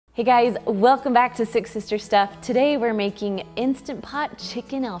Hey guys, welcome back to Six Sister Stuff. Today we're making Instant Pot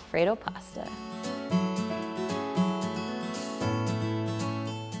Chicken Alfredo pasta.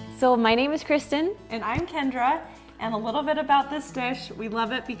 So my name is Kristen. And I'm Kendra. And a little bit about this dish, we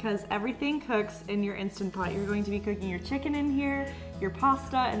love it because everything cooks in your Instant Pot. You're going to be cooking your chicken in here, your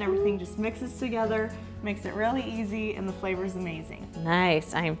pasta, and everything just mixes together. Makes it really easy and the flavor is amazing.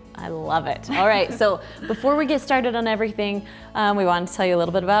 Nice, I love it. All right, so before we get started on everything, we wanted to tell you a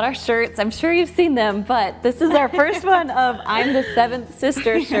little bit about our shirts. I'm sure you've seen them, but this is our first one of I'm the Seventh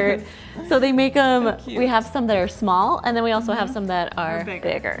Sister shirt. So they make them, So we have some that are small, and then we also have some that are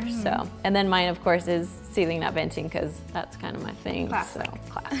bigger. So, and then mine, of course, is sealing, not venting, because that's kind of my thing. Classic. So,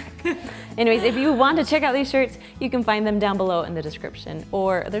 classic. Anyways, if you want to check out these shirts, you can find them down below in the description,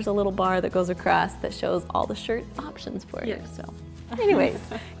 or there's a little bar that goes across that shows all the shirt options for you. So, anyways,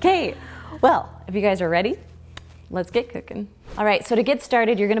 okay. Well, if you guys are ready, let's get cooking. All right, so to get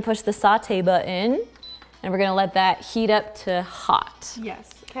started, you're gonna push the saute button, and we're gonna let that heat up to hot. Yes.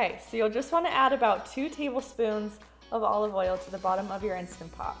 Okay, so you'll just want to add about 2 tablespoons of olive oil to the bottom of your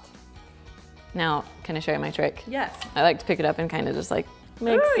Instant Pot. Now, can I show you my trick? Yes. I like to pick it up and kind of just like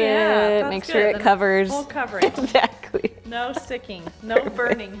mix Ooh, yeah, make sure it covers. Full coverage. Exactly. No sticking, no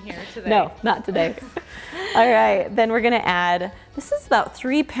burning here today. No, not today. All right, then we're gonna add, this is about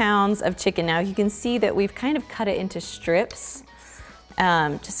 3 pounds of chicken. Now you can see that we've kind of cut it into strips.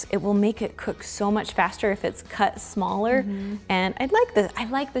 It will make it cook so much faster if it's cut smaller. And I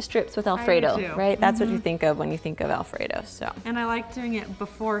like the strips with Alfredo, right? That's what you think of when you think of Alfredo, so. And I like doing it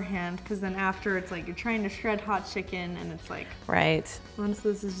beforehand, because then after it's like you're trying to shred hot chicken and it's like, right. Once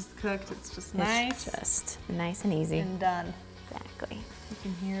this is just cooked, it's just nice. It's just nice and easy. And done. Exactly. You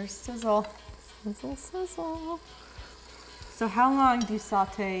can hear sizzle. Sizzle, sizzle. So how long do you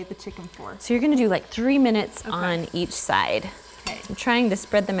saute the chicken for? So you're gonna do like 3 minutes on each side. Okay. I'm trying to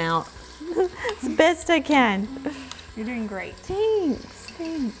spread them out as best I can. You're doing great. Thanks,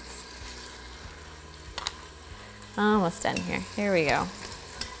 thanks. Almost done here. Here we go.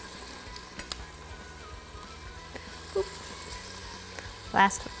 Oop.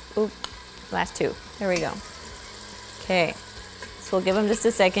 Last 2. There we go. Okay, so we'll give them just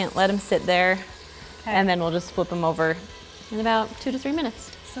a second, let them sit there, and then we'll just flip them over in about 2 to 3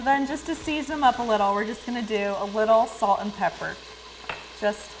 minutes. So then just to season them up a little, we're just gonna do a little salt and pepper,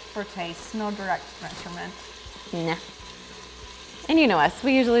 just for taste, no direct measurement. Nah. And you know us,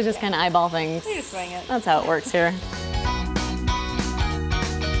 we usually just kind of eyeball things. We just wing it. That's how it works here.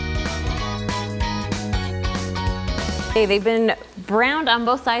 Okay, they've been browned on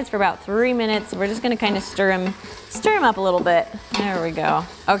both sides for about 3 minutes. We're just gonna kind of stir them up a little bit. There we go.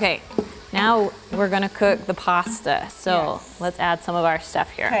 Okay. Now we're gonna cook the pasta. So let's add some of our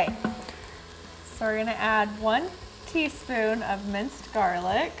stuff here. Okay. So we're gonna add 1 teaspoon of minced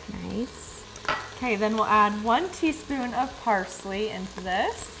garlic. Nice. Okay, then we'll add 1 teaspoon of parsley into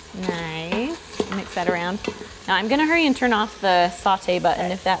this. Nice. Mix that around. Now I'm gonna hurry and turn off the saute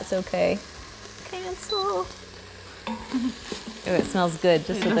button if that's okay. Cancel. Oh, it smells good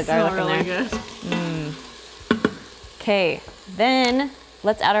just with the garlic in there. Good. Okay, then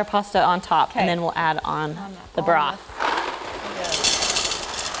let's add our pasta on top, and then we'll add on the broth.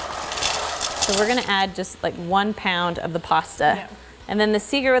 So we're gonna add just like 1 pound of the pasta. Yeah. And then the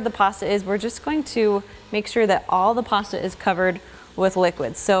secret with the pasta is we're just going to make sure that all the pasta is covered with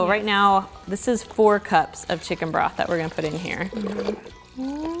liquid. So right now, this is 4 cups of chicken broth that we're gonna put in here.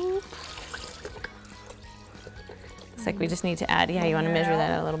 Looks like we just need to add, you wanna measure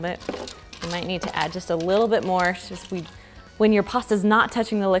that a little bit. You might need to add just a little bit more. When your pasta's not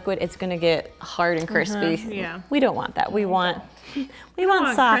touching the liquid, it's gonna get hard and crispy. Yeah. We don't want that. We want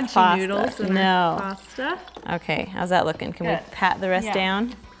soft pasta. Noodles in our pasta. Okay, how's that looking? Can we pat the rest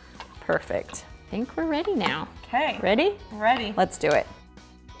down? Perfect. I think we're ready now. Okay. Ready? Ready. Let's do it.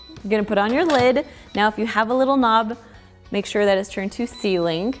 You're gonna put on your lid. Now if you have a little knob, make sure that it's turned to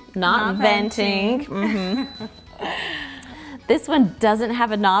sealing, not venting. This one doesn't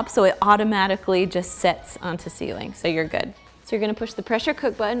have a knob, so it automatically just sets onto sealing, so you're good. So you're gonna push the pressure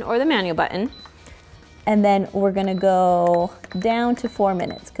cook button or the manual button, and then we're gonna go down to 4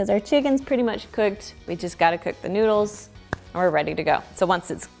 minutes, because our chicken's pretty much cooked. We just gotta cook the noodles, and we're ready to go. So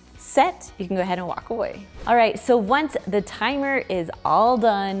once it's set, you can go ahead and walk away. All right, so once the timer is all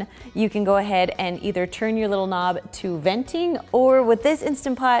done, you can go ahead and either turn your little knob to venting, or with this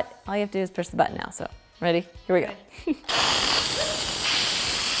Instant Pot, all you have to do is push the button now. So ready? Here we go.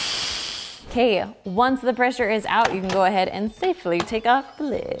 Okay, once the pressure is out, you can go ahead and safely take off the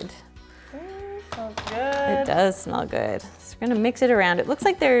lid. Smells good. It does smell good. So we're gonna mix it around. It looks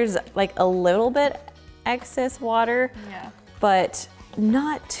like there's like a little bit excess water, but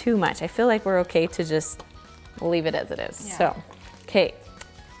not too much. I feel like we're okay to just leave it as it is. Yeah. So, okay.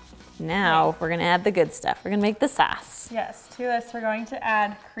 Now we're gonna add the good stuff. We're gonna make the sauce. Yes, to this we're going to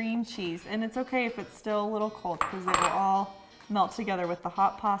add cream cheese. And it's okay if it's still a little cold because it will all melt together with the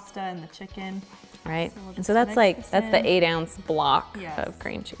hot pasta and the chicken. Right, So we'll and so that's the 8-ounce block Yes. of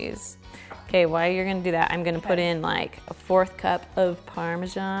cream cheese. Okay, while you're gonna do that, I'm gonna put in like a 1/4 cup of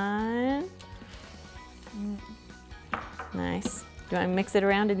Parmesan. Nice. Do you want to mix it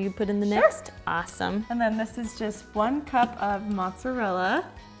around and you put in the next? Awesome. And then this is just 1 cup of mozzarella.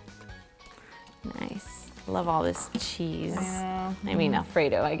 Nice. Love all this cheese. Yeah. I mean,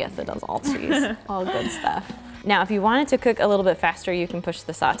 Alfredo, I guess it does all cheese. All good stuff. Now, if you want it to cook a little bit faster, you can push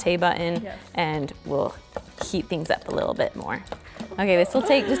the saute button and we'll heat things up a little bit more. Okay, this will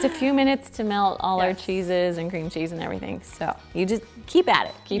take just a few minutes to melt all our cheeses and cream cheese and everything. So you just keep at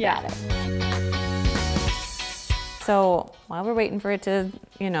it, keep at it. So while we're waiting for it to,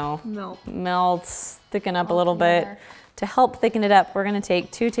 you know, melt, thicken up a little bit, to help thicken it up, we're gonna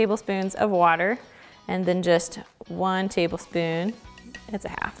take 2 tablespoons of water and then just 1 tablespoon, it's a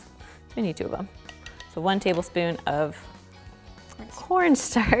half, so we need 2 of them. So 1 tablespoon of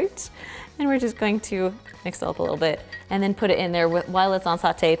cornstarch, and we're just going to mix it up a little bit and then put it in there while it's on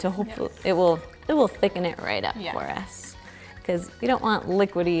saute to hopefully it will thicken it right up for us. Because we don't want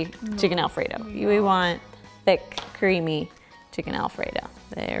liquidy chicken Alfredo. We want thick, creamy chicken Alfredo.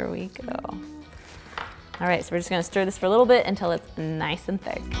 There we go. All right, so we're just gonna stir this for a little bit until it's nice and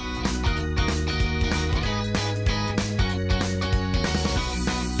thick.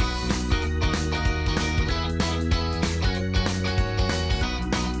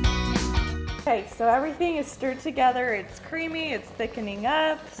 Okay, so everything is stirred together. It's creamy, it's thickening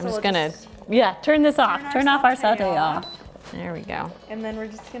up. So I'm just gonna, turn this off. Turn off our saute off. There we go. And then we're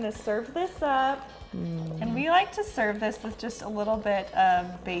just gonna serve this up. And we like to serve this with just a little bit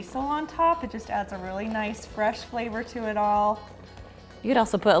of basil on top. It just adds a really nice fresh flavor to it all. You could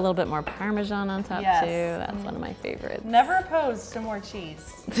also put a little bit more Parmesan on top too. That's one of my favorites. Never opposed to more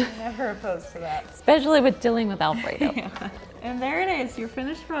cheese. Never opposed to that. Especially with dealing with Alfredo. And there it is, your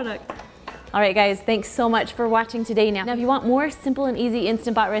finished product. All right, guys, thanks so much for watching today. Now, if you want more simple and easy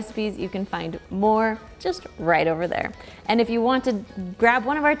Instant Pot recipes, you can find more just right over there. And if you want to grab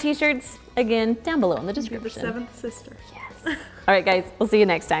one of our t-shirts, again, down below in the description. You're the 7th sister. Yes. All right, guys, we'll see you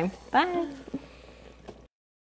next time. Bye.